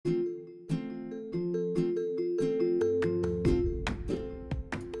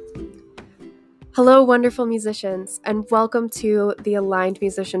Hello, wonderful musicians, and welcome to the Aligned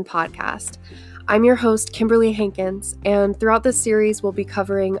Musician Podcast. I'm your host, Kimberly Hankins, and throughout this series, we'll be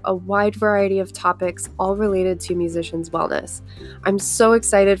covering a wide variety of topics, all related to musicians' wellness. I'm so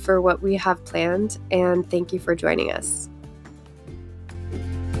excited for what we have planned, and thank you for joining us.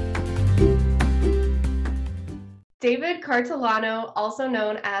 David Cartolano, also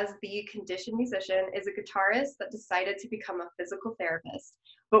known as the Conditioned Musician, is a guitarist that decided to become a physical therapist,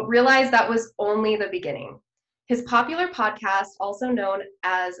 but realized that was only the beginning. His popular podcast, also known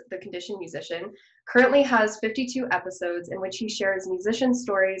as The Conditioned Musician, currently has 52 episodes in which he shares musician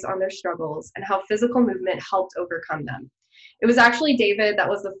stories on their struggles and how physical movement helped overcome them. It was actually David that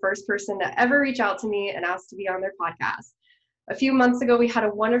was the first person to ever reach out to me and ask to be on their podcast. A few months ago, we had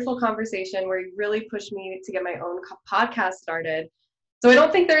a wonderful conversation where he really pushed me to get my own podcast started. So I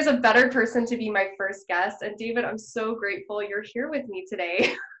don't think there's a better person to be my first guest. And David, I'm so grateful you're here with me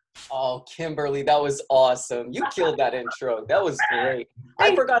today. Oh, Kimberly, that was awesome. You killed that intro. That was great.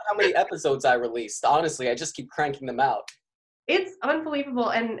 I forgot how many episodes I released. Honestly, I just keep cranking them out. It's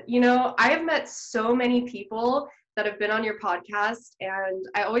unbelievable. And, I have met so many people that have been on your podcast, and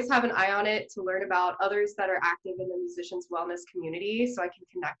I always have an eye on it to learn about others that are active in the musicians wellness community so I can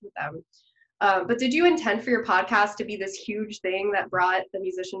connect with them. But did you intend for your podcast to be this huge thing that brought the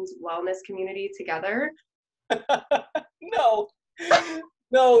musicians wellness community together? No,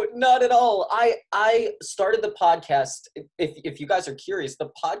 not at all. I started the podcast. If you guys are curious, the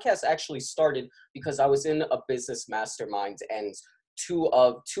podcast actually started because I was in a business mastermind, and two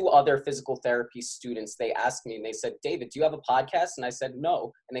other physical therapy students, they asked me and they said, David, do you have a podcast? And I said,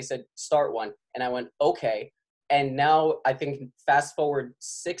 no. And they said, start one. And I went, okay. And now I think fast forward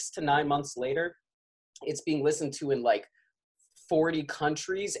 6 to 9 months later, it's being listened to in like 40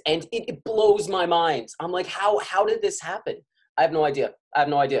 countries, and it blows my mind. I'm like, how did this happen? I have no idea.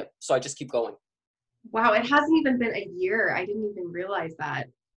 So I just keep going. Wow, it hasn't even been a year. I didn't even realize that.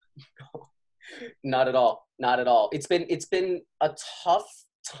 Not at all. It's been a tough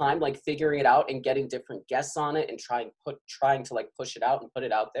time, like figuring it out and getting different guests on it and trying to like push it out and put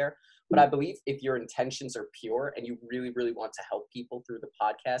it out there. But I believe if your intentions are pure and you really, really want to help people through the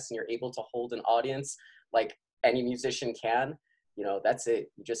podcast and you're able to hold an audience like any musician can, that's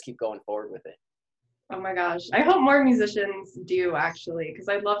it. You just keep going forward with it. Oh my gosh. I hope more musicians do, actually, because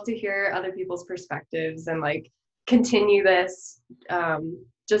I'd love to hear other people's perspectives and like continue this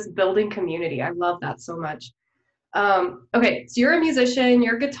just building community. I love that so much. Okay, so you're a musician,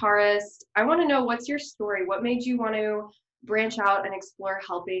 you're a guitarist. I want to know, what's your story? What made you want to branch out and explore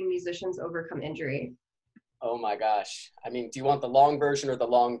helping musicians overcome injury? Oh my gosh. I mean, do you want the long version or the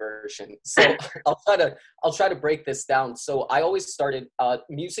long version? So I'll try to break this down. So I always started,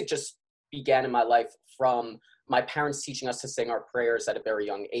 music just began in my life from my parents teaching us to sing our prayers at a very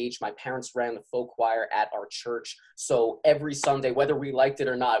young age. My parents ran the folk choir at our church. So every Sunday, whether we liked it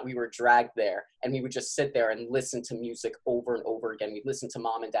or not, we were dragged there and we would just sit there and listen to music over and over again. We'd listen to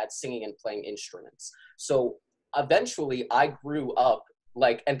mom and dad singing and playing instruments. So eventually I grew up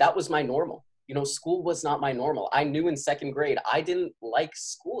and that was my normal. School was not my normal. I knew in second grade, I didn't like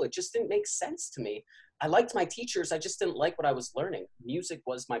school. It just didn't make sense to me. I liked my teachers. I just didn't like what I was learning. Music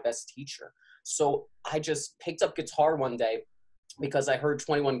was my best teacher. So I just picked up guitar one day because I heard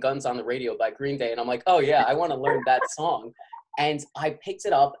 21 Guns on the radio by Green Day. And I'm like, oh yeah, I want to learn that song. And I picked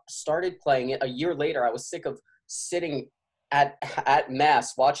it up, started playing it. A year later, I was sick of sitting at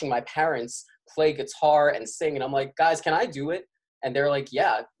mass watching my parents play guitar and sing. And I'm like, guys, can I do it? And they're like,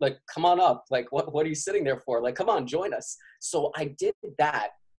 yeah, like, come on up. Like, what are you sitting there for? Like, come on, join us. So I did that.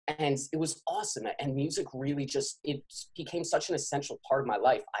 And it was awesome. And music really it became such an essential part of my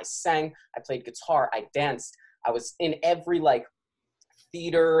life. I sang, I played guitar, I danced. I was in every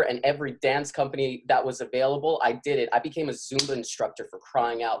theater and every dance company that was available. I did it. I became a Zumba instructor, for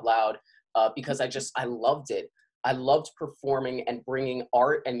crying out loud, because I loved it. I loved performing and bringing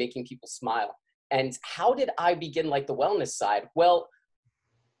art and making people smile. And how did I begin the wellness side? Well,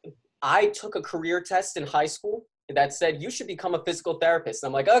 I took a career test in high school that said, you should become a physical therapist. And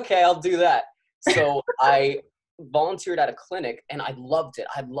I'm like, okay, I'll do that. So I volunteered at a clinic and I loved it.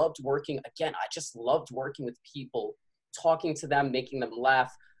 I loved working. Again, I just loved working with people, talking to them, making them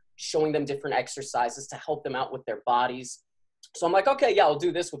laugh, showing them different exercises to help them out with their bodies. So I'm like, okay, yeah, I'll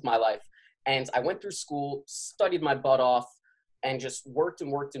do this with my life. And I went through school, studied my butt off, and just worked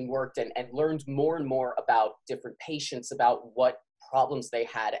and learned more and more about different patients, about what problems they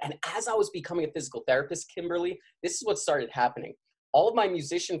had. And as I was becoming a physical therapist, Kimberly, this is what started happening. All of my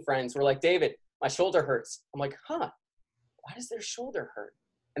musician friends were like, David, my shoulder hurts. I'm like, why does their shoulder hurt?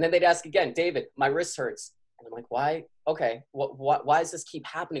 And then they'd ask again, David, my wrist hurts. And I'm like, why? Okay, why does this keep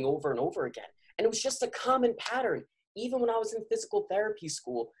happening over and over again? And it was just a common pattern. Even when I was in physical therapy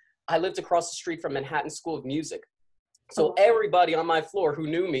school, I lived across the street from Manhattan School of Music. So Oh, everybody on my floor who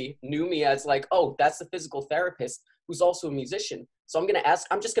knew me as like, oh, that's the physical therapist who's also a musician. So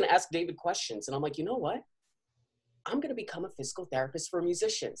I'm just gonna ask David questions. And I'm like, you know what? I'm gonna become a physical therapist for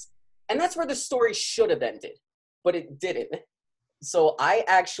musicians. And that's where the story should have ended, but it didn't. So I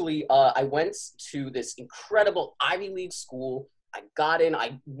actually, I went to this incredible Ivy League school. I got in,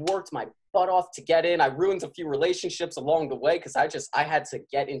 I worked my butt off to get in. I ruined a few relationships along the way because I had to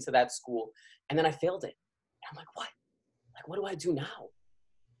get into that school. And then I failed it. And I'm like, what? Like, what do I do now?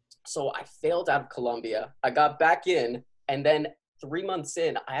 So I failed out of Columbia. I got back in, and then 3 months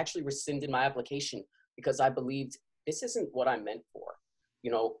in, I actually rescinded my application because I believed this isn't what I'm meant for. You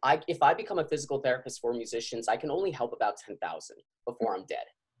know, if I become a physical therapist for musicians, I can only help about 10,000 before I'm dead.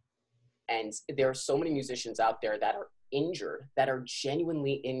 And there are so many musicians out there that are injured, that are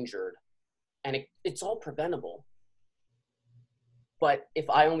genuinely injured, and it's all preventable. But if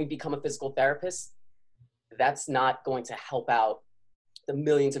I only become a physical therapist, that's not going to help out the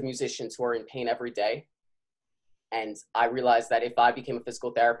millions of musicians who are in pain every day. And I realized that if I became a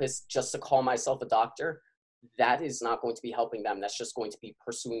physical therapist just to call myself a doctor, that is not going to be helping them. That's just going to be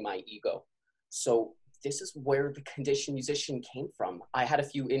pursuing my ego. So this is where the conditioned musician came from. I had a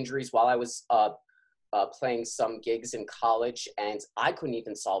few injuries while I was playing some gigs in college, and I couldn't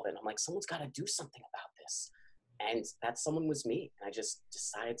even solve it. I'm like, someone's got to do something about this. And that someone was me. And I just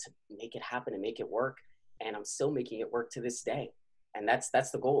decided to make it happen and make it work. And I'm still making it work to this day. And that's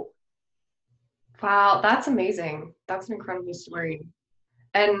the goal. wow, that's amazing. That's an incredible story.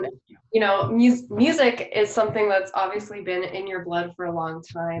 And Thank you. music is something that's obviously been in your blood for a long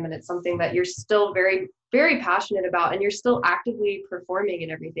time, and it's something that you're still very, very passionate about, and you're still actively performing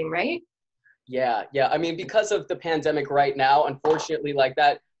and everything, right? Yeah, yeah. I mean, because of the pandemic right now, unfortunately, like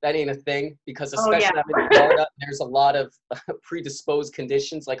that ain't a thing because Oh yeah. especially I'm in Florida, there's a lot of predisposed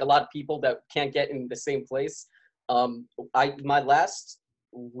conditions, like a lot of people that can't get in the same place. My last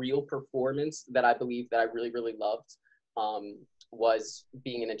real performance that I believe that I really, really loved um, was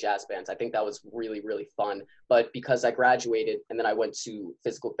being in a jazz band. I think that was really, really fun. But because I graduated and then I went to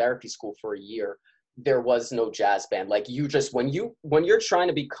physical therapy school for a year, there was no jazz band. Like you just when you're trying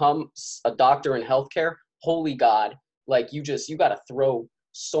to become a doctor in healthcare, holy God, like you got to throw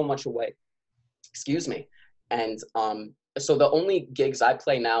so much away. Excuse me. And so the only gigs I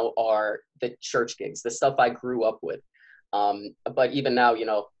play now are the church gigs, the stuff I grew up with. But even now,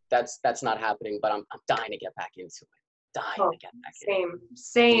 that's not happening. But I'm dying to get back into it. Dying Oh, to get back in.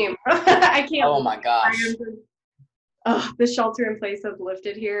 same. I can't. Oh my I gosh. am just, the shelter in place has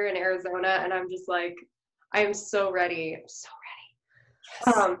lifted here in Arizona, and I'm just like, I am so ready. I'm so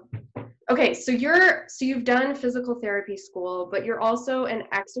ready. Yes. Okay, so you've done physical therapy school, but you're also an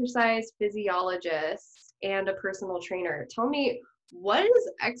exercise physiologist and a personal trainer. Tell me, what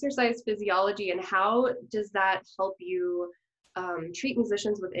is exercise physiology, and how does that help you treat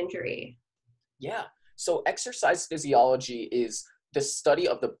musicians with injury? Yeah. So exercise physiology is the study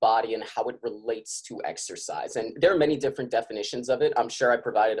of the body and how it relates to exercise. And there are many different definitions of it. I'm sure I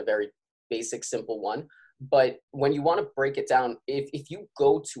provided a very basic, simple one. But when you want to break it down, if you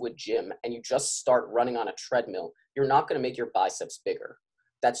go to a gym and you just start running on a treadmill, you're not going to make your biceps bigger.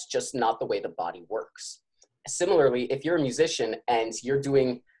 That's just not the way the body works. Similarly, if you're a musician and you're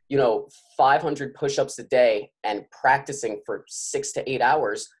doing 500 push-ups a day and practicing for 6 to 8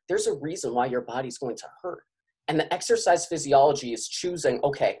 hours, there's a reason why your body's going to hurt. And the exercise physiology is choosing,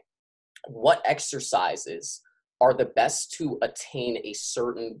 okay, what exercises are the best to attain a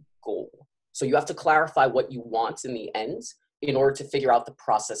certain goal. So you have to clarify what you want in the end in order to figure out the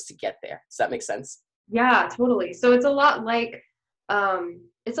process to get there. Does that make sense? Yeah, totally. So it's a lot like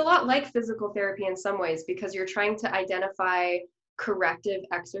physical therapy in some ways, because you're trying to identify corrective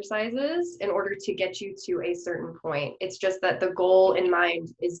exercises in order to get you to a certain point. It's just that the goal in mind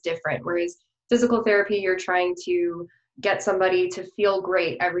is different. Whereas physical therapy, you're trying to get somebody to feel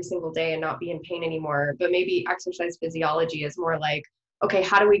great every single day and not be in pain anymore. But maybe exercise physiology is more like, okay,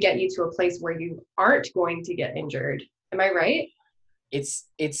 how do we get you to a place where you aren't going to get injured? Am I right? It's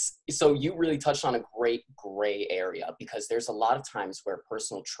so you really touched on a great gray area because there's a lot of times where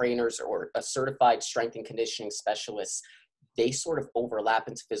personal trainers or a certified strength and conditioning specialists, they sort of overlap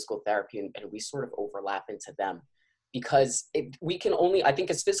into physical therapy and we sort of overlap into them because we can only, I think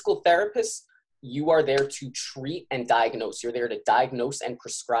as physical therapists, you are there to treat and diagnose. You're there to diagnose and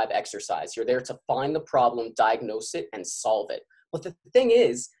prescribe exercise. You're there to find the problem, diagnose it, and solve it. But the thing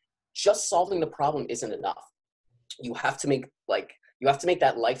is, just solving the problem isn't enough. You have to make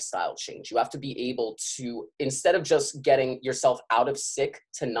that lifestyle change. You have to be able to, instead of just getting yourself out of sick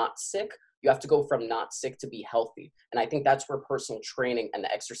to not sick, You have to go from not sick to be healthy. And I think that's where personal training and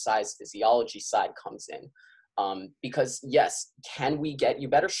the exercise physiology side comes in. Because yes, can we get you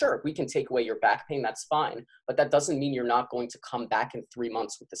better? Sure, we can take away your back pain, that's fine. But that doesn't mean you're not going to come back in 3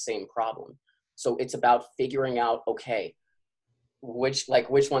 months with the same problem. So it's about figuring out, okay, which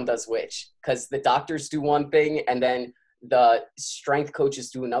one does which? Because the doctors do one thing and then the strength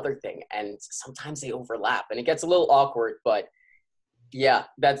coaches do another thing. And sometimes they overlap and it gets a little awkward, but yeah,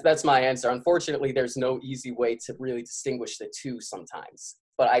 that's my answer. Unfortunately, there's no easy way to really distinguish the two sometimes.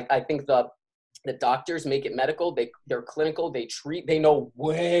 But I think the doctors make it medical. They're clinical. They treat. They know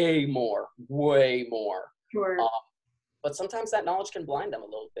way more. Sure. But sometimes that knowledge can blind them a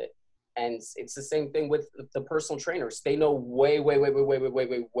little bit. And it's the same thing with the personal trainers. They know way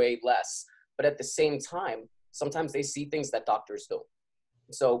less. But at the same time, sometimes they see things that doctors don't.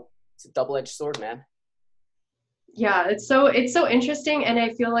 So it's a double-edged sword, man. Yeah, it's so interesting, and I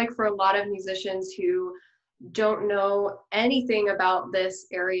feel like for a lot of musicians who don't know anything about this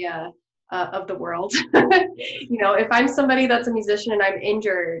area of the world, if I'm somebody that's a musician and I'm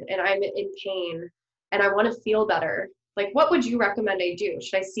injured and I'm in pain and I want to feel better, like what would you recommend I do?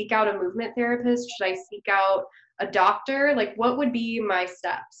 Should I seek out a movement therapist? Should I seek out a doctor? Like what would be my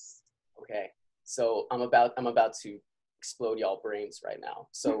steps? Okay, so I'm about to explode y'all brains right now.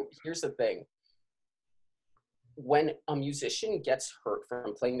 So here's the thing. When a musician gets hurt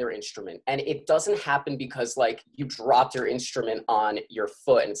from playing their instrument, and it doesn't happen because like you dropped your instrument on your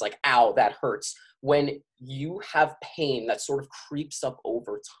foot and it's like, ow, that hurts. When you have pain that sort of creeps up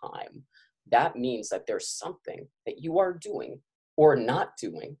over time, that means that there's something that you are doing or not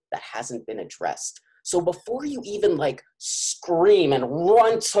doing that hasn't been addressed. So before you even like scream and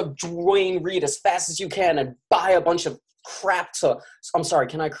run to Dwayne Reed as fast as you can and buy a bunch of crap I'm sorry,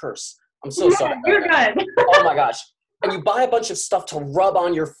 can I curse? I'm so sorry. You're good. Oh my gosh. And you buy a bunch of stuff to rub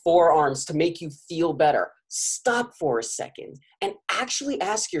on your forearms to make you feel better. Stop for a second and actually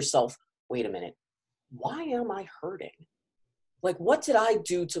ask yourself, wait a minute, why am I hurting? Like, what did I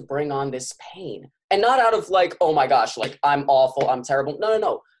do to bring on this pain? And not out of like, oh my gosh, like I'm awful, I'm terrible.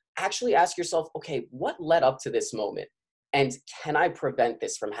 No. Actually ask yourself, okay, what led up to this moment? And can I prevent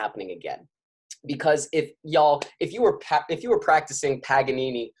this from happening again? Because if you were practicing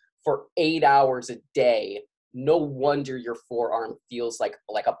Paganini for 8 hours a day, no wonder your forearm feels like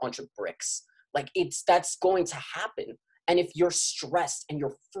a bunch of bricks. Like that's going to happen. And if you're stressed and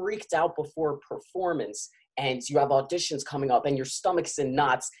you're freaked out before a performance and you have auditions coming up and your stomach's in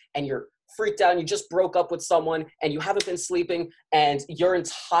knots and you're freaked out and you just broke up with someone and you haven't been sleeping and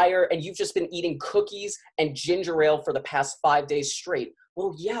and you've just been eating cookies and ginger ale for the past 5 days straight,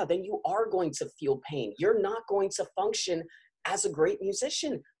 well, yeah, then you are going to feel pain. You're not going to function as a great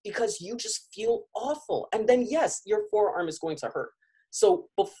musician because you just feel awful. And then yes, your forearm is going to hurt. So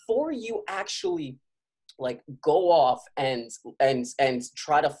before you actually like go off and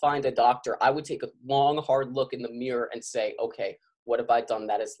try to find a doctor, I would take a long, hard look in the mirror and say, okay, what have I done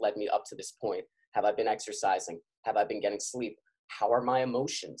that has led me up to this point? Have I been exercising? Have I been getting sleep? How are my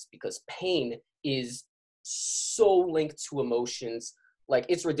emotions? Because pain is so linked to emotions. Like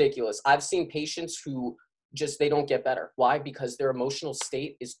it's ridiculous. I've seen patients who they don't get better. Why? Because their emotional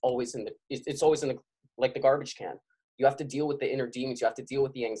state is always it's always in the like the garbage can. You have to deal with the inner demons. You have to deal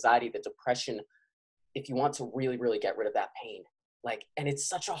with the anxiety, the depression, if you want to really, really get rid of that pain. Like, and it's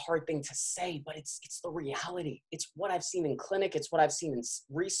such a hard thing to say, but it's the reality. It's what I've seen in clinic. It's what I've seen in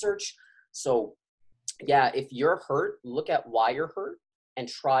research. So yeah, if you're hurt, look at why you're hurt and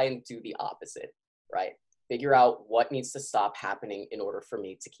try and do the opposite, right? Figure out what needs to stop happening in order for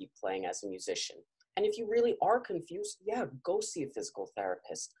me to keep playing as a musician. And if you really are confused, yeah, go see a physical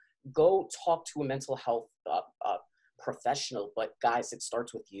therapist. Go talk to a mental health professional. But guys, it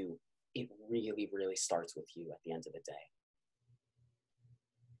starts with you. It really, really starts with you at the end of the day.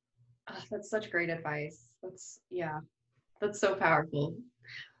 Oh, that's such great advice. That's so powerful.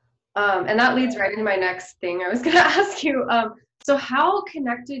 And that leads right into my next thing I was going to ask you. So how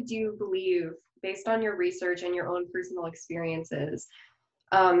connected do you believe, based on your research and your own personal experiences,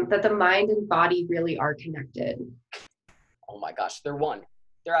 that the mind and body really are connected? Oh my gosh, they're one.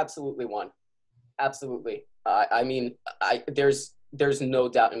 They're absolutely one. Absolutely. There's no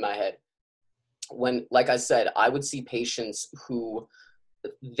doubt in my head. When, like I said, I would see patients who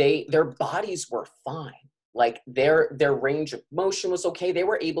their bodies were fine. Like their range of motion was okay. They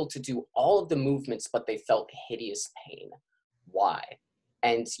were able to do all of the movements, but they felt hideous pain. Why?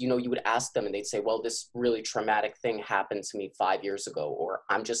 And, you would ask them and they'd say, well, this really traumatic thing happened to me 5 years ago, or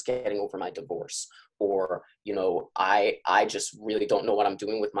I'm just getting over my divorce, or, I just really don't know what I'm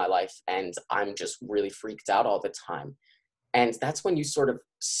doing with my life. And I'm just really freaked out all the time. And that's when you sort of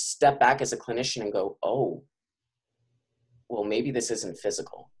step back as a clinician and go, oh, well, maybe this isn't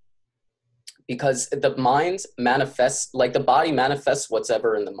physical. Because the mind manifests, like the body manifests what's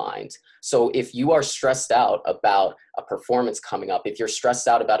ever in the mind. So if you are stressed out about a performance coming up, if you're stressed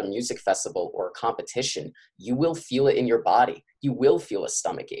out about a music festival or a competition, you will feel it in your body. You will feel a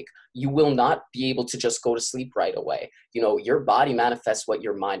stomach ache. You will not be able to just go to sleep right away. You know, your body manifests what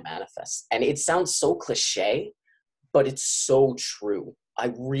your mind manifests. And it sounds so cliche, but it's so true.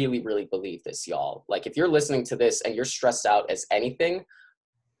 I really, really believe this, y'all. Like if you're listening to this and you're stressed out as anything,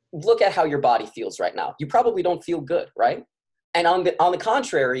 look at how your body feels right now. You probably don't feel good, right? And on the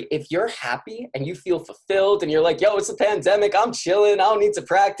contrary, if you're happy and you feel fulfilled and you're like, yo, it's a pandemic, I'm chilling, I don't need to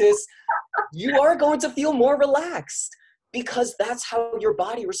practice, you are going to feel more relaxed because that's how your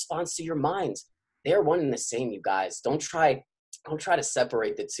body responds to your mind. They're one and the same, you guys. Don't try to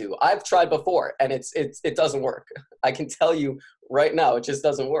separate the two. I've tried before and it doesn't work. I can tell you right now, it just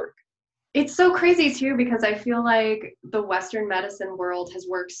doesn't work. It's so crazy too, because I feel like the Western medicine world has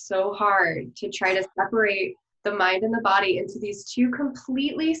worked so hard to try to separate the mind and the body into these two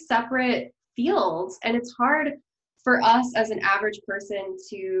completely separate fields. And it's hard for us as an average person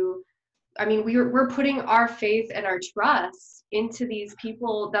to, I mean, we're putting our faith and our trust into these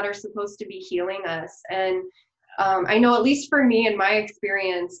people that are supposed to be healing us. And I know, at least for me in my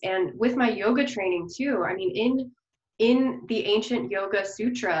experience and with my yoga training too, I mean, in the ancient yoga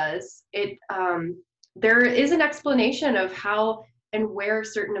sutras, there is an explanation of how and where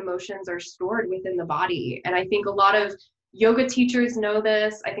certain emotions are stored within the body. And I think a lot of yoga teachers know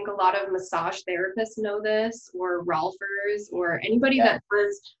this. I think a lot of massage therapists know this, or Rolfers, or anybody that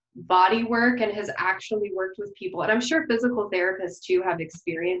does body work and has actually worked with people. And I'm sure physical therapists too have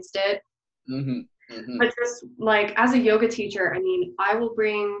experienced it. Mm-hmm. Mm-hmm. But just like as a yoga teacher, I mean, I will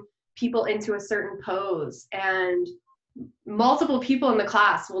bring people into a certain pose and multiple people in the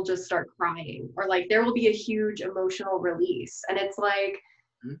class will just start crying, or like there will be a huge emotional release. And it's like,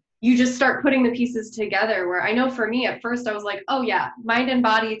 you just start putting the pieces together, where I know for me at first I was like, oh yeah, mind and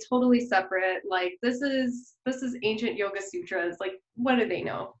body totally separate. Like this is ancient yoga sutras. Like what do they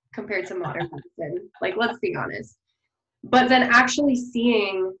know compared to modern medicine? Like, let's be honest. But then actually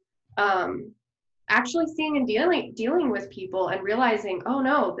seeing and dealing with people and realizing, oh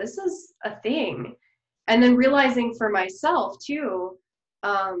no, this is a thing. And then realizing for myself too,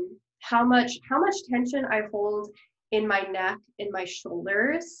 how much tension I hold in my neck, in my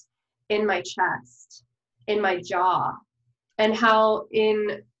shoulders, in my chest, in my jaw, and how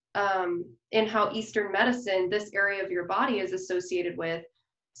in how Eastern medicine, this area of your body is associated with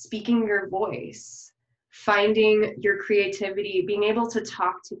speaking your voice, finding your creativity, being able to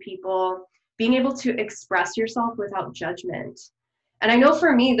talk to people, being able to express yourself without judgment. And I know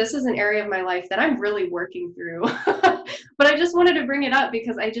for me, this is an area of my life that I'm really working through. But I just wanted to bring it up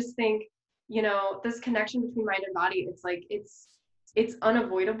because I just think, you know, this connection between mind and body, it's like, it's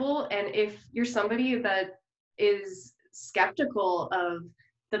unavoidable. And if you're somebody that is skeptical of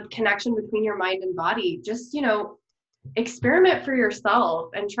the connection between your mind and body, just, you know, experiment for yourself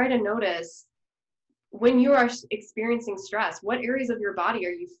and try to notice when you are experiencing stress, what areas of your body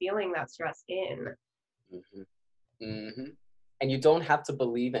are you feeling that stress in? Mm-hmm. Mm-hmm. And you don't have to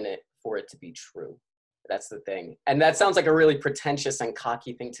believe in it for it to be true. That's the thing. And that sounds like a really pretentious and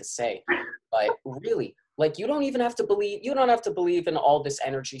cocky thing to say, but really, like you don't have to believe in all this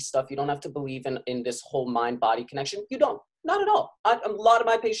energy stuff. You don't have to believe in this whole mind-body connection. You don't, not at all. A lot of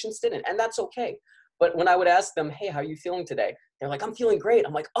my patients didn't, and that's okay. But when I would ask them, hey, how are you feeling today? They're like, I'm feeling great.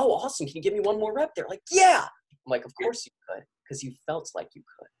 I'm like, oh, awesome. Can you give me one more rep? They're like, yeah. I'm like, of course you could, because you felt like you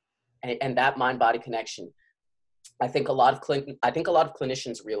could. And that mind-body connection, I think a lot of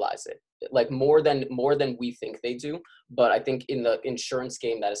clinicians realize it, like more than we think they do. But I think in the insurance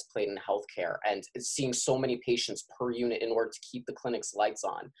game that is played in healthcare and seeing so many patients per unit in order to keep the clinic's lights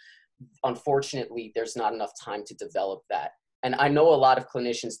on, unfortunately, there's not enough time to develop that. And I know a lot of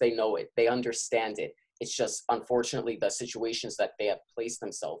clinicians, they know it, they understand it. It's just, unfortunately, the situations that they have placed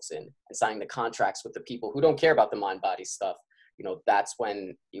themselves in and signing the contracts with the people who don't care about the mind-body stuff, you know, that's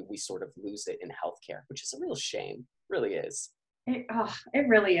when we sort of lose it in healthcare, which is a real shame. It really is. It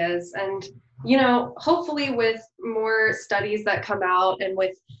really is. And, you know, hopefully with more studies that come out and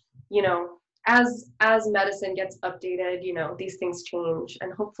with, you know, as medicine gets updated, you know, these things change.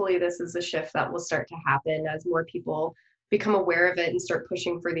 And hopefully this is a shift that will start to happen as more people become aware of it and start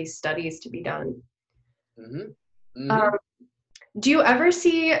pushing for these studies to be done. Mm-hmm. Mm-hmm. Do you ever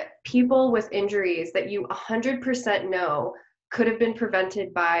see people with injuries that you 100% know could have been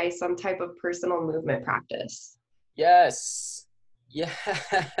prevented by some type of personal movement practice? Yes.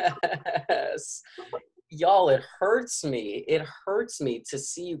 y'all, it hurts me. It hurts me to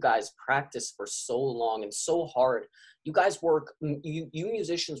see you guys practice for so long and so hard. You guys work, you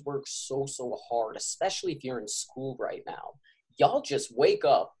musicians work so hard, especially if you're in school right now. Y'all just wake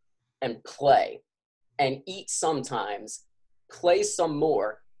up and play and eat sometimes, play some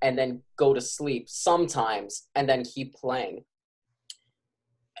more, and then go to sleep sometimes, and then keep playing.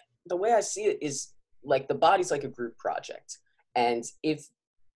 The way I see it is like the body's like a group project. And if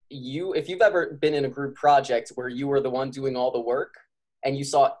you've ever been in a group project where you were the one doing all the work and you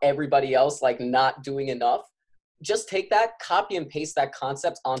saw everybody else like not doing enough, just take that, copy and paste that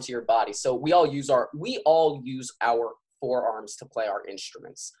concept onto your body. So we all use our forearms to play our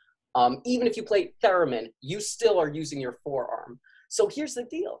instruments. Even if you play theremin, you still are using your forearm. So here's the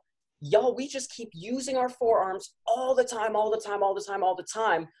deal. Y'all, we just keep using our forearms all the time, all the time, all the time, all the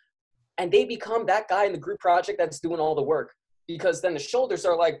time. And they become that guy in the group project that's doing all the work. Because then the shoulders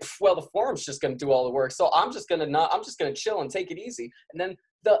are like, well, the forearm's just going to do all the work. So I'm just going to chill and take it easy. And then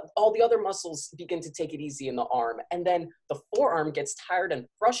all the other muscles begin to take it easy in the arm. And then the forearm gets tired and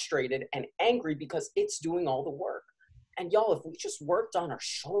frustrated and angry because it's doing all the work. And y'all, if we just worked on our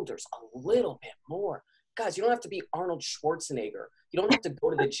shoulders a little bit more, guys, you don't have to be Arnold Schwarzenegger. You don't have to go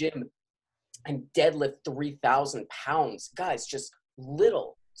to the gym and deadlift 3,000 pounds. Guys, just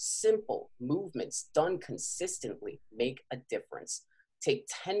little simple movements done consistently make a difference. Take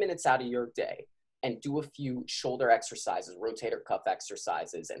 10 minutes out of your day and do a few shoulder exercises, rotator cuff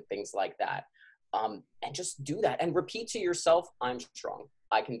exercises, and things like that. And just do that and repeat to yourself, I'm strong.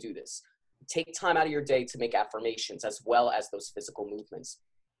 I can do this. Take time out of your day to make affirmations as well as those physical movements.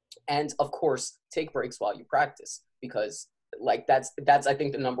 And of course, take breaks while you practice, because like that's I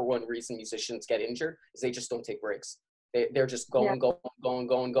think the number one reason musicians get injured is they just don't take breaks. They're just going,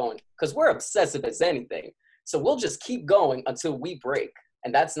 because we're obsessive as anything. So we'll just keep going until we break.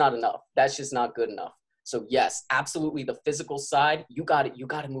 And that's not enough. That's just not good enough. So yes, absolutely. The physical side, you got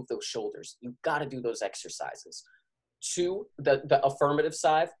to move those shoulders. You got to do those exercises. To the affirmative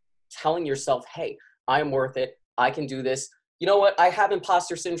side, telling yourself, hey, I am worth it. I can do this. You know what? I have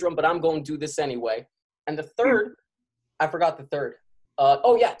imposter syndrome, but I'm going to do this anyway. And the third, I forgot the third.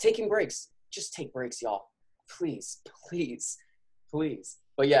 Oh yeah, taking breaks. Just take breaks, y'all. Please.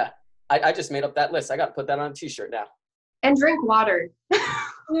 But yeah, I just made up that list. I got to put that on a t-shirt now. And drink water.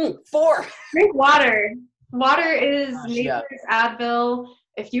 4. Drink water. Water is Yeah. nature's Advil.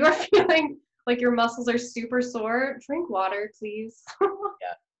 If you are feeling like your muscles are super sore, drink water, please.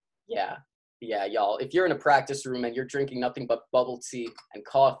 Yeah, y'all. If you're in a practice room and you're drinking nothing but bubble tea and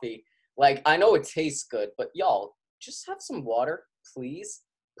coffee, like, I know it tastes good, but y'all, just have some water, please.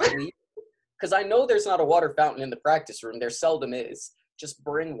 Because I know there's not a water fountain in the practice room. There seldom is. Just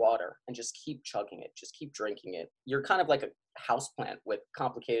bring water and just keep chugging it. Just keep drinking it. You're kind of like a houseplant with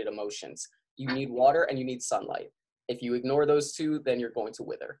complicated emotions. You need water and you need sunlight. If you ignore those two, then you're going to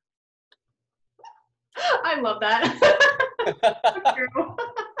wither. I love that.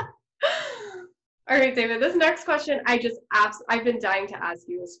 All right, David, this next question, I've been dying to ask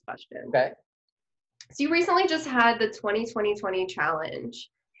you this question. Okay. So you recently just had the 2020 challenge.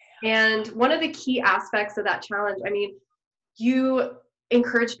 And one of the key aspects of that challenge, I mean, you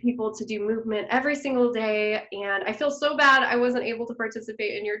encourage people to do movement every single day. And I feel so bad I wasn't able to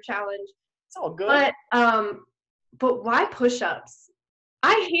participate in your challenge. It's all good. But why push-ups?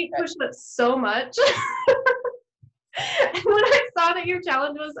 I hate push-ups so much. And when I saw that your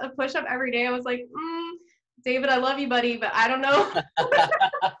challenge was a push-up every day, I was like, David, I love you, buddy, but I don't know.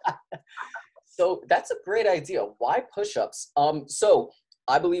 So that's a great idea. Why push-ups? So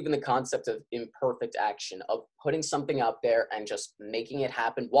I believe in the concept of imperfect action, of putting something out there and just making it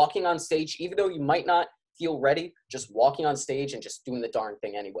happen. Walking on stage, even though you might not feel ready, just walking on stage and just doing the darn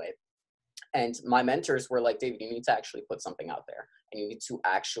thing anyway. And my mentors were like, David, you need to actually put something out there, and you need to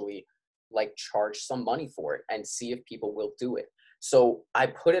actually like charge some money for it and see if people will do it. So I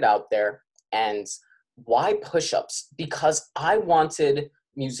put it out there. And why push-ups? Because I wanted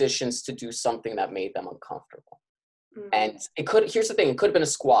musicians to do something that made them uncomfortable. And here's the thing, it could have been a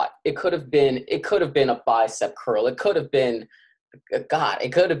squat. It could have been a bicep curl. It could have been,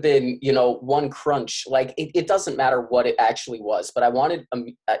 it could have been, one crunch. Like, it doesn't matter what it actually was, but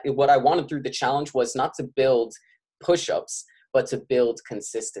what I wanted through the challenge was not to build push-ups, but to build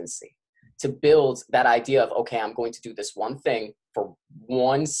consistency, to build that idea of, okay, I'm going to do this one thing for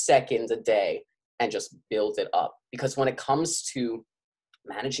 1 second a day and just build it up. Because when it comes to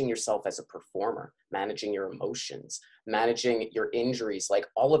managing yourself as a performer, managing your emotions, managing your injuries, like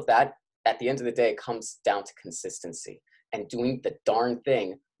all of that, at the end of the day, comes down to consistency and doing the darn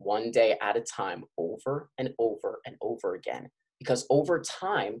thing one day at a time, over and over and over again. Because over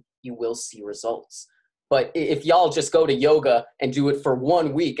time, you will see results. But if y'all just go to yoga and do it for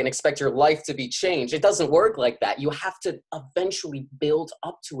 1 week and expect your life to be changed, it doesn't work like that. You have to eventually build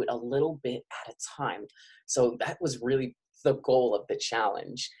up to it a little bit at a time. So that was really the goal of the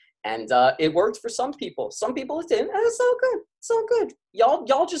challenge. And it worked for some people. Some people it didn't. And it's all good. It's all good.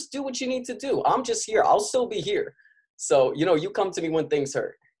 Y'all just do what you need to do. I'm just here. I'll still be here. So, you come to me when things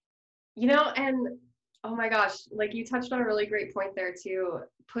hurt. And oh my gosh, like you touched on a really great point there too.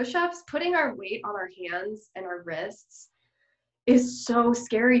 Push-ups, putting our weight on our hands and our wrists is so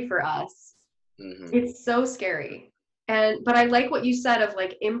scary for us. Mm-hmm. It's so scary. But I like what you said of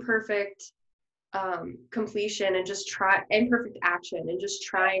like imperfect completion and just try imperfect action and just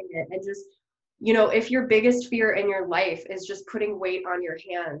trying it and just, if your biggest fear in your life is just putting weight on your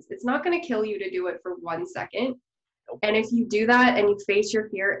hands, it's not going to kill you to do it for 1 second. And if you do that and you face your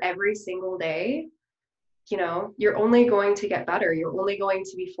fear every single day, you're only going to get better. You're only going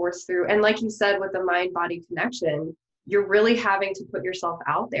to be forced through. And like you said, with the mind-body connection, you're really having to put yourself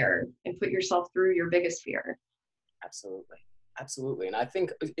out there and put yourself through your biggest fear. Absolutely. Absolutely. And I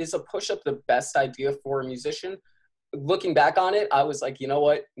think, is a push-up the best idea for a musician? Looking back on it, I was like, you know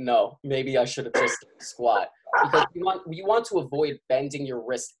what? No, maybe I should have just squat. Because you want to avoid bending your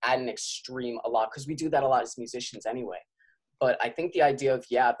wrist at an extreme a lot, because we do that a lot as musicians anyway. But I think the idea of,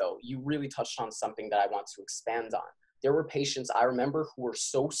 you really touched on something that I want to expand on. There were patients I remember who were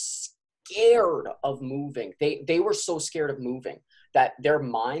so scared of moving. They were so scared of moving that their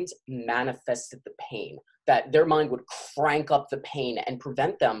minds manifested the pain, that their mind would crank up the pain and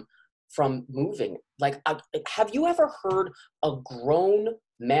prevent them from moving. Like, have you ever heard a grown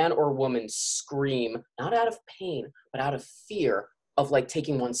man or woman scream, not out of pain, but out of fear of like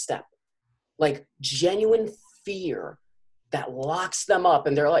taking one step? Like genuine fear that locks them up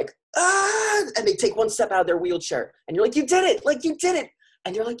and they're like, ah, and they take one step out of their wheelchair and you're like, you did it. Like you did it.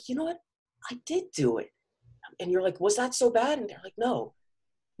 And you're like, you know what? I did do it. And you're like, was that so bad? And they're like, no,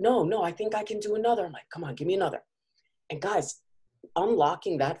 I think I can do another. I'm like, come on, give me another. And guys,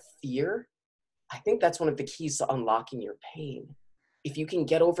 unlocking that fear, I think that's one of the keys to unlocking your pain. If you can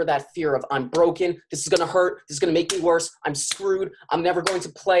get over that fear of, I'm broken, this is going to hurt, this is going to make me worse, I'm screwed, I'm never going to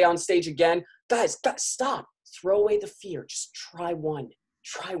play on stage again. Guys, stop. Throw away the fear. Just try one.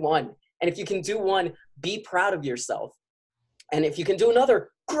 And if you can do one, be proud of yourself. And if you can do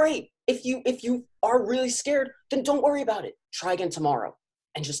another, great. If you are really scared, then don't worry about it. Try again tomorrow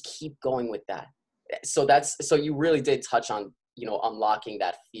and just keep going with that. So you really did touch on, unlocking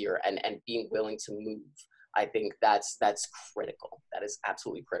that fear and being willing to move. I think that's critical. That is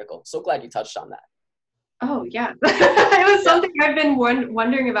absolutely critical. So glad you touched on that. Oh yeah. It was something I've been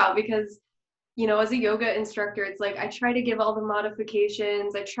wondering about because, as a yoga instructor, it's like I try to give all the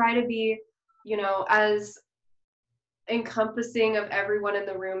modifications. I try to be, as encompassing of everyone in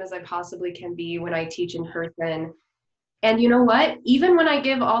the room as I possibly can be when I teach in person. And you know what? Even when I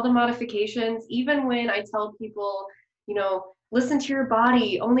give all the modifications, even when I tell people, listen to your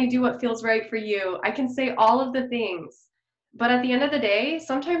body, only do what feels right for you, I can say all of the things. But at the end of the day,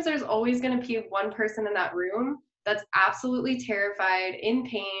 sometimes there's always going to be one person in that room that's absolutely terrified, in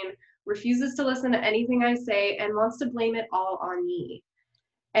pain, refuses to listen to anything I say, and wants to blame it all on me.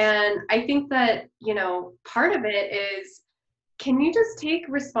 And I think that, part of it is, can you just take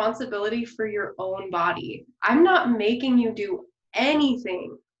responsibility for your own body? I'm not making you do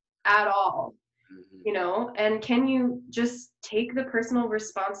anything at all, and can you just take the personal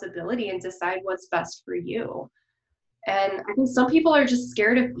responsibility and decide what's best for you? And I think some people are just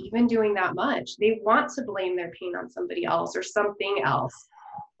scared of even doing that much. They want to blame their pain on somebody else or something else.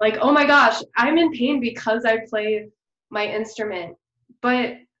 Like, oh my gosh, I'm in pain because I play my instrument.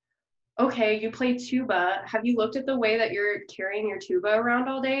 But okay, you play tuba. Have you looked at the way that you're carrying your tuba around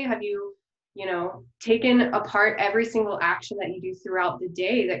all day? Have you, taken apart every single action that you do throughout the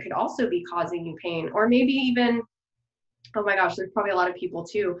day that could also be causing you pain? Or maybe even, oh my gosh, there's probably a lot of people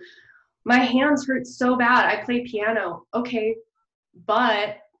too. My hands hurt so bad. I play piano. Okay,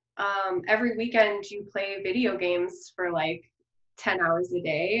 but every weekend you play video games for like 10 hours a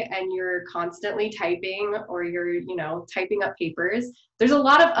day and you're constantly typing or you're, typing up papers. There's a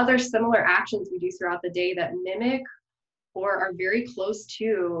lot of other similar actions we do throughout the day that mimic or are very close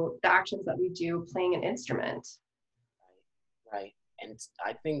to the actions that we do playing an instrument. Right. And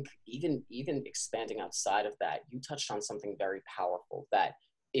I think even expanding outside of that, you touched on something very powerful that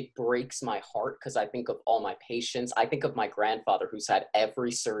it breaks my heart because I think of all my patients. I think of my grandfather who's had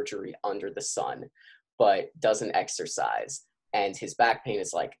every surgery under the sun, but doesn't exercise. And his back pain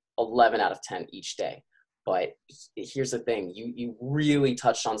is like 11 out of 10 each day. But here's the thing, you really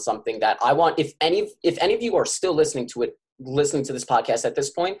touched on something that I want, if any of you are still listening to it, listening to this podcast at this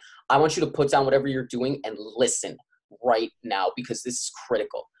point, I want you to put down whatever you're doing and listen right now, because this is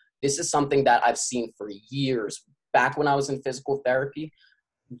critical. This is something that I've seen for years. Back when I was in physical therapy,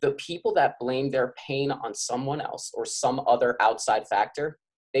 the people that blame their pain on someone else or some other outside factor,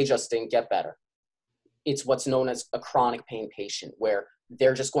 they just didn't get better. It's what's known as a chronic pain patient, where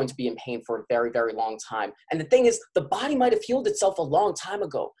they're just going to be in pain for a very, very long time. And the thing is, the body might have healed itself a long time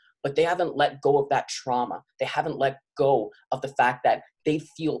ago, but they haven't let go of that trauma. They haven't let go of the fact that they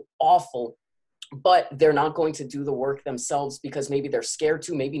feel awful, but they're not going to do the work themselves because maybe they're scared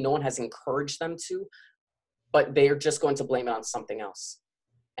to, maybe no one has encouraged them to, but they're just going to blame it on something else.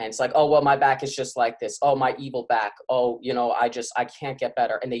 And it's like, oh, well, my back is just like this. Oh, my evil back. Oh, I can't get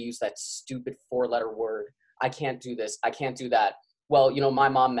better. And they use that stupid 4-letter word. I can't do this. I can't do that. Well, my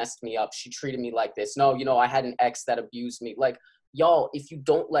mom messed me up. She treated me like this. No, I had an ex that abused me. Like, y'all, if you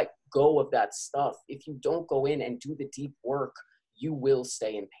don't let go of that stuff, if you don't go in and do the deep work, you will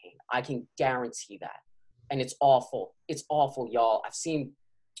stay in pain. I can guarantee that. And it's awful. It's awful, y'all. I've seen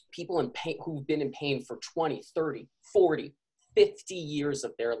people in pain who've been in pain for 20, 30, 40, 50 years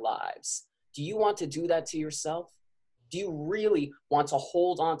of their lives. Do you want to do that to yourself? Do you really want to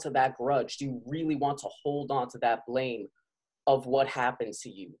hold on to that grudge? Do you really want to hold on to that blame of what happened to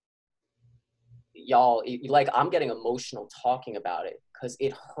you? Y'all, I'm getting emotional talking about it because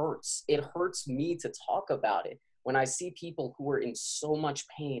it hurts. It hurts me to talk about it when I see people who are in so much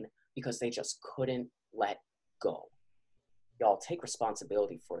pain because they just couldn't let go. Y'all, take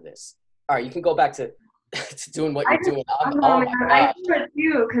responsibility for this. All right, you can go back to doing what you're doing. Oh my God, I do it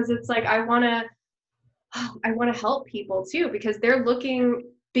too, because it's like I want to help people too, because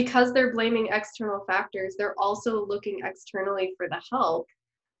because they're blaming external factors, they're also looking externally for the help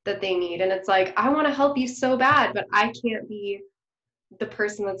that they need. And it's like, I want to help you so bad, but I can't be the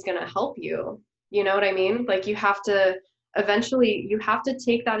person that's going to help you. You know what I mean? Like, you have to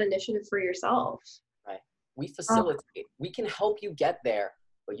take that initiative for yourself. Right. We facilitate. We can help you get there,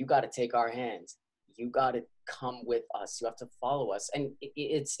 but you got to take our hands. You got to come with us. You have to follow us. And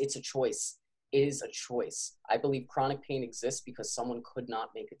it's a choice. It is a choice. I believe chronic pain exists because someone could not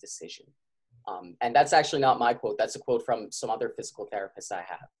make a decision. And that's actually not my quote. That's a quote from some other physical therapists I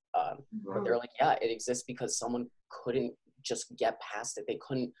have. But they're like, yeah, it exists because someone couldn't just get past it. They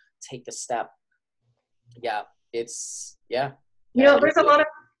couldn't take the step. Yeah, it's, yeah. There's a lot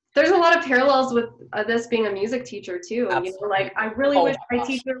of parallels with this being a music teacher too. Absolutely. I really wish my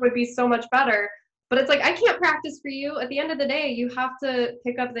teacher would be so much better, but it's like, I can't practice for you. At the end of the day, you have to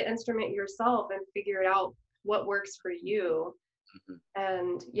pick up the instrument yourself and figure it out what works for you.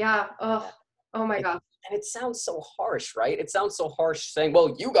 And yeah, oh my gosh. And it sounds so harsh, right? It sounds so harsh saying,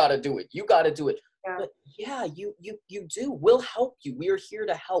 well, you got to do it. You got to do it. Yeah. But yeah, you do. We'll help you. We are here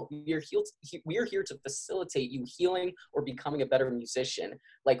to help. We are here to facilitate you healing or becoming a better musician.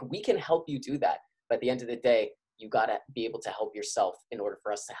 Like, we can help you do that. But at the end of the day, you got to be able to help yourself in order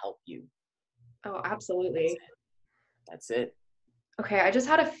for us to help you. Oh, absolutely. That's it. Okay, I just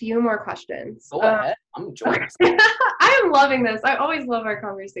had a few more questions. Go ahead. I'm enjoying this. I am loving this. I always love our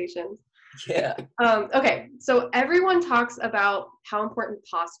conversations. Yeah. Okay, so everyone talks about how important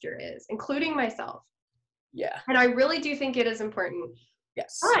posture is, including myself. Yeah. And I really do think it is important.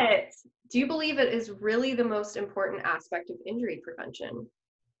 Yes. But do you believe it is really the most important aspect of injury prevention?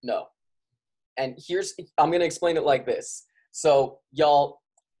 No. And I'm going to explain it like this. So, y'all,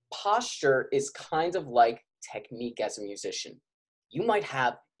 posture is kind of like technique as a musician. You might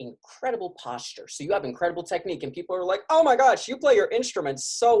have incredible posture. So you have incredible technique and people are like, oh my gosh, you play your instrument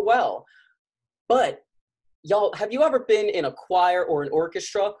so well. But y'all, have you ever been in a choir or an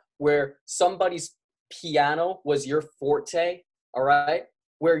orchestra where somebody's piano was your forte, all right?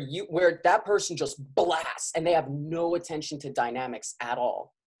 Where that person just blasts and they have no attention to dynamics at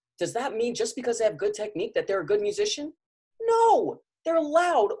all. Does that mean just because they have good technique that they're a good musician? No. They're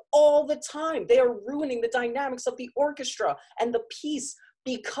loud all the time. They are ruining the dynamics of the orchestra and the piece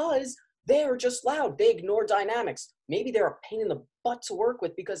because they're just loud. They ignore dynamics. Maybe they're a pain in the butt to work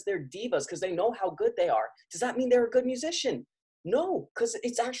with because they're divas, because they know how good they are. Does that mean they're a good musician? No, because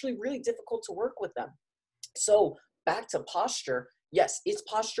it's actually really difficult to work with them. So back to posture. Yes, is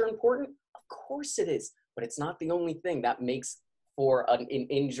posture important? Of course it is, but it's not the only thing that makes for an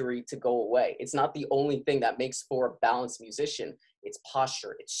injury to go away. It's not the only thing that makes for a balanced musician. It's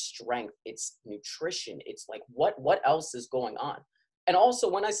posture, it's strength, it's nutrition. It's like, what else is going on? And also,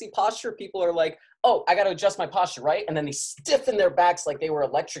 when I see posture, people are like, oh, I got to adjust my posture, right? And then they stiffen their backs like they were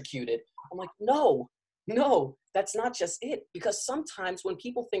electrocuted. I'm like, no, that's not just it. Because sometimes when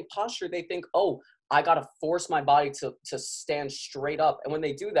people think posture, they think, oh, I got to force my body to stand straight up. And when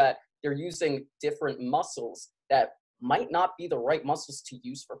they do that, they're using different muscles that might not be the right muscles to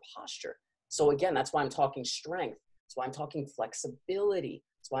use for posture. So again, that's why I'm talking strength. That's why I'm talking flexibility.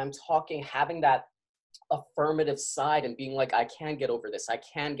 That's why I'm talking having that affirmative side and being like, I can get over this. I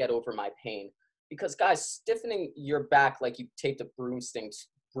can get over my pain. Because guys, stiffening your back like you taped a broomstick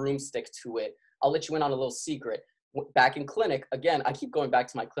to it. I'll let you in on a little secret. Back in clinic, again, I keep going back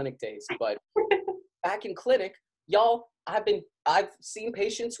to my clinic days, but back in clinic, y'all, I've seen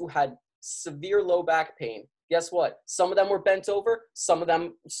patients who had severe low back pain. Guess what? Some of them were bent over, some of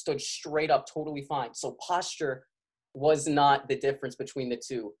them stood straight up, totally fine. So posture was not the difference between the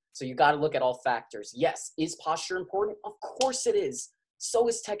two. So you got to look at all factors. Yes, is posture important? Of course it is. So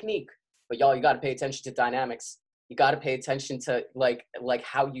is technique. But y'all, you got to pay attention to dynamics. You got to pay attention to like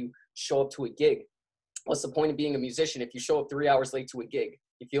how you show up to a gig. What's the point of being a musician if you show up 3 hours late to a gig?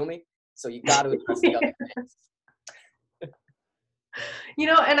 You feel me? So you got to address the other things.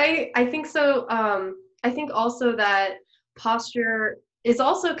 And I think so. I think also that posture is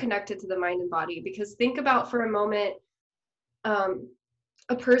also connected to the mind and body, because think about for a moment,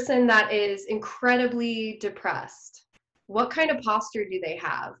 a person that is incredibly depressed. What kind of posture do they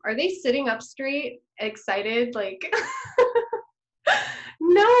have? Are they sitting up straight, excited, like?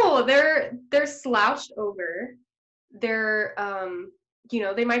 No, they're slouched over. They're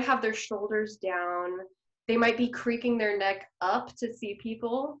they might have their shoulders down. They might be creaking their neck up to see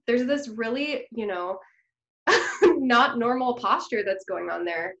people. There's this really, not normal posture that's going on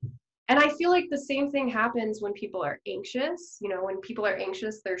there. And I feel like the same thing happens when people are anxious. When people are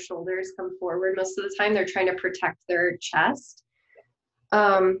anxious, their shoulders come forward most of the time. They're trying to protect their chest.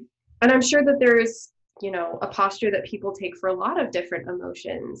 And I'm sure that there's, a posture that people take for a lot of different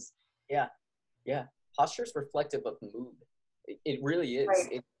emotions. Yeah. Posture is reflective of mood. It really is.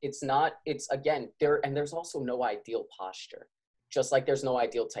 Right. There's also no ideal posture. Just like there's no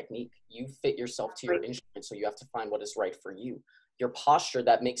ideal technique. You fit yourself to your instrument, so you have to find what is right for you. Your posture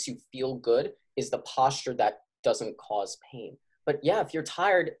that makes you feel good is the posture that doesn't cause pain. But yeah, if you're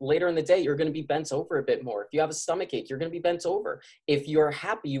tired later in the day, you're going to be bent over a bit more. If you have a stomach ache, you're going to be bent over. If you're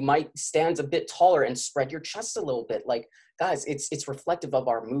happy, you might stand a bit taller and spread your chest a little bit. Like, guys, it's reflective of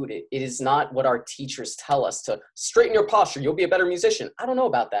our mood. It is not what our teachers tell us to straighten your posture. You'll be a better musician. I don't know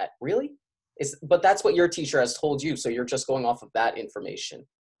about that. Really? But that's what your teacher has told you. So you're just going off of that information.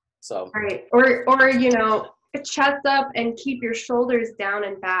 So. Right. Or chest up and keep your shoulders down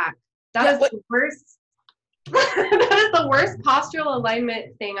and back. That is the worst. That is the worst postural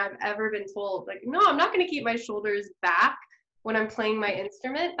alignment thing I've ever been told. Like, no, I'm not going to keep my shoulders back when I'm playing my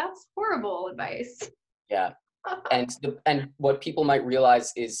instrument. That's horrible advice. Yeah. And what people might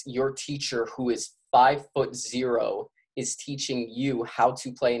realize is your teacher, who is 5'0", is teaching you how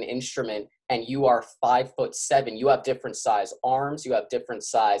to play an instrument, and you are 5'7". You have different size arms, you have different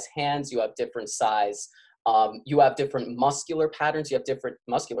size hands, you have different size. You have different muscular patterns. You have different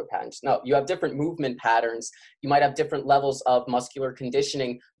movement patterns. You might have different levels of muscular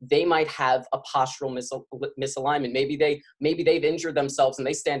conditioning. They might have a postural misalignment. Maybe they've injured themselves and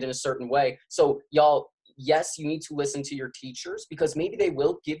they stand in a certain way. So y'all, yes, you need to listen to your teachers, because maybe they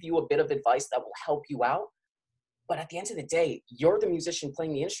will give you a bit of advice that will help you out. But at the end of the day, you're the musician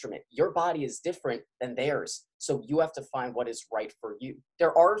playing the instrument. Your body is different than theirs. So you have to find what is right for you.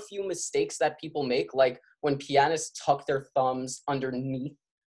 There are a few mistakes that people make, like when pianists tuck their thumbs underneath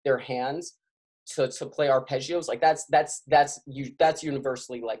their hands to play arpeggios. Like that's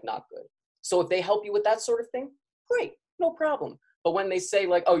universally like not good. So if they help you with that sort of thing, great, no problem. But when they say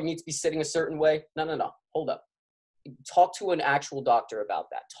like, oh, you need to be sitting a certain way, no, hold up. Talk to an actual doctor about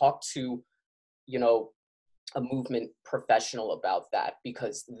that. Talk to, a movement professional about that,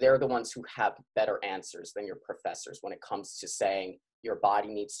 because they're the ones who have better answers than your professors when it comes to saying your body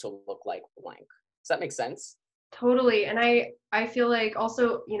needs to look like blank. Does that make sense? Totally. And I feel like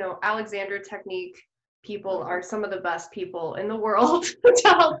also, Alexander technique people are some of the best people in the world to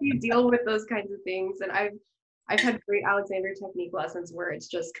help you deal with those kinds of things. And I've had great Alexander technique lessons where it's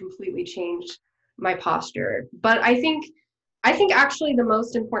just completely changed my posture. But I think actually the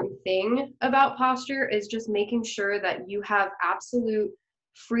most important thing about posture is just making sure that you have absolute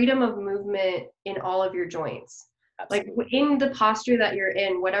freedom of movement in all of your joints. Absolutely. Like in the posture that you're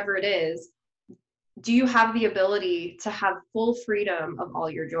in, whatever it is, do you have the ability to have full freedom of all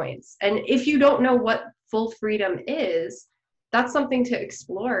your joints? And if you don't know what full freedom is, that's something to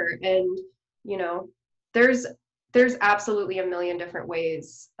explore. And, there's absolutely a million different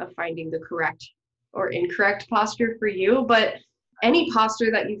ways of finding the correct or incorrect posture for you, but any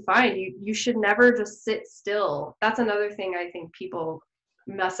posture that you find, you should never just sit still. That's another thing I think people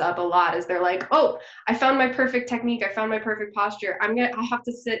mess up a lot is they're like, oh, I found my perfect technique. I found my perfect posture. I have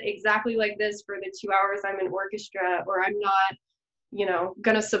to sit exactly like this for the 2 hours I'm in orchestra, or I'm not,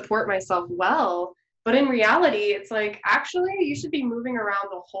 going to support myself well. But in reality, it's like, actually, you should be moving around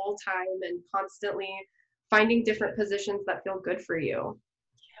the whole time and constantly finding different positions that feel good for you.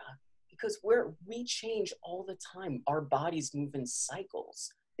 Yeah, because we change all the time. Our bodies move in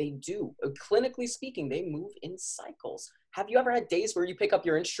cycles. They do. Clinically speaking, they move in cycles. Have you ever had days where you pick up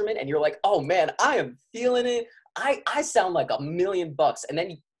your instrument and you're like, oh man, I am feeling it. I sound like $1,000,000. And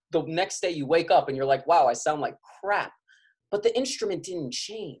then the next day you wake up and you're like, wow, I sound like crap. But the instrument didn't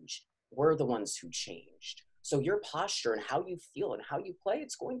change. We're the ones who changed. So your posture and how you feel and how you play,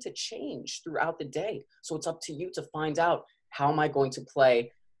 it's going to change throughout the day. So it's up to you to find out, how am I going to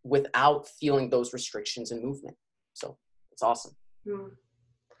play without feeling those restrictions in movement? So it's awesome. Hmm.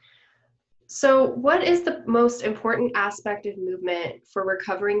 So, what is the most important aspect of movement for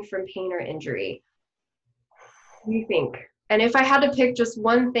recovering from pain or injury? What do you think? And if I had to pick just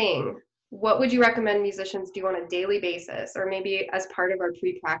one thing, what would you recommend musicians do on a daily basis, or maybe as part of our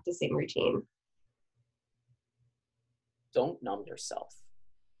pre-practicing routine? Don't numb yourself.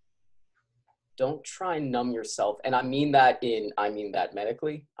 Don't try and numb yourself. And I mean that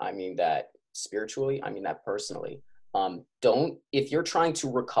medically, I mean that spiritually, I mean that personally. If you're trying to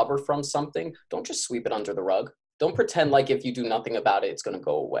recover from something, don't just sweep it under the rug. Don't pretend like if you do nothing about it, it's going to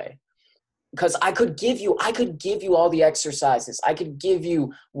go away. Because I could give you all the exercises. I could give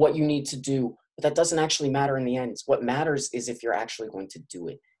you what you need to do, but that doesn't actually matter in the end. What matters is if you're actually going to do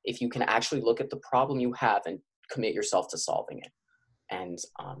it. If you can actually look at the problem you have and commit yourself to solving it. And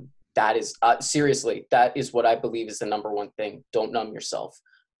that is, seriously, that is what I believe is the number one thing. Don't numb yourself.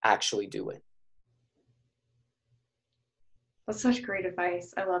 Actually do it. That's such great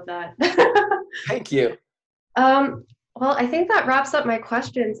advice. I love that. Thank you. Well, I think that wraps up my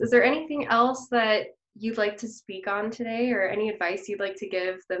questions. Is there anything else that you'd like to speak on today, or any advice you'd like to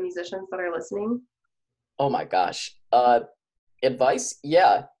give the musicians that are listening? Oh my gosh. Advice?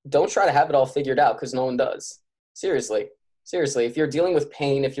 Yeah. Don't try to have it all figured out, because no one does. Seriously. Seriously. If you're dealing with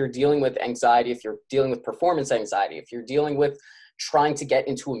pain, if you're dealing with anxiety, if you're dealing with performance anxiety, if you're dealing with trying to get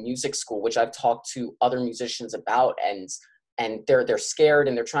into a music school, which I've talked to other musicians about, and they're scared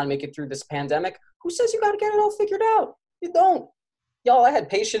and they're trying to make it through this pandemic, who says you got to get it all figured out? You don't. Y'all, I had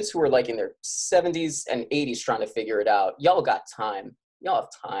patients who were like in their 70s and 80s trying to figure it out. Y'all got time. Y'all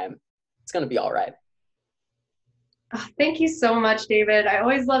have time. It's going to be all right. Oh, thank you so much, David. I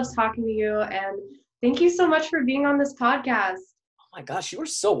always love talking to you, and thank you so much for being on this podcast. Oh my gosh, you were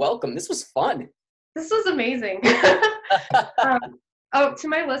so welcome. This was fun. This was amazing. Oh, to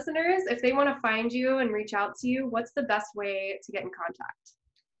my listeners, if they want to find you and reach out to you, what's the best way to get in contact?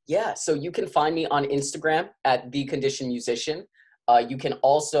 Yeah, so you can find me on Instagram at The Conditioned Musician. You can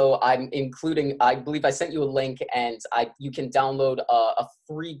also, I believe I sent you a link, and you can download a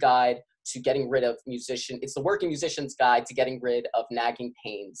free guide to getting rid of it's the working musician's guide to getting rid of nagging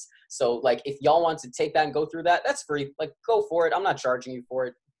pains. So like, if y'all want to take that and go through that, that's free. Like, go for it. I'm not charging you for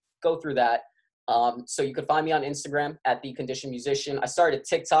it. Go through that. So you can find me on Instagram at The Conditioned Musician. I started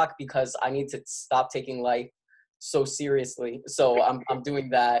TikTok because I need to stop taking life so seriously. So I'm doing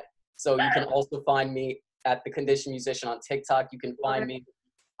that. So you can also find me at The Conditioned Musician on TikTok. You can find me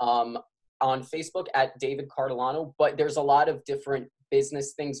on Facebook at David Cartolano, but there's a lot of different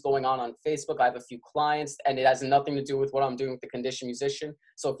business things going on Facebook. I have a few clients, and it has nothing to do with what I'm doing with The Conditioned Musician.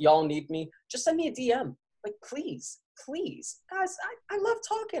 So if y'all need me, just send me a DM. Like, please, guys, I love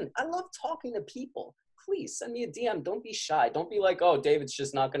talking. I love talking to people. Please send me a DM. Don't be shy. Don't be like, oh, David's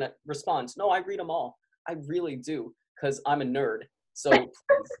just not going to respond. No, I read them all. I really do, because I'm a nerd. So please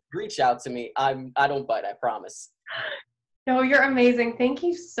reach out to me. I don't bite, I promise. No, you're amazing. Thank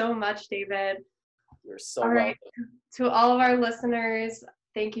you so much, David. You're so all right. welcome. To all of our listeners,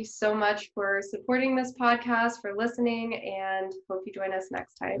 thank you so much for supporting this podcast, for listening, and hope you join us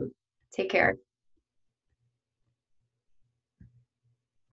next time. Take care.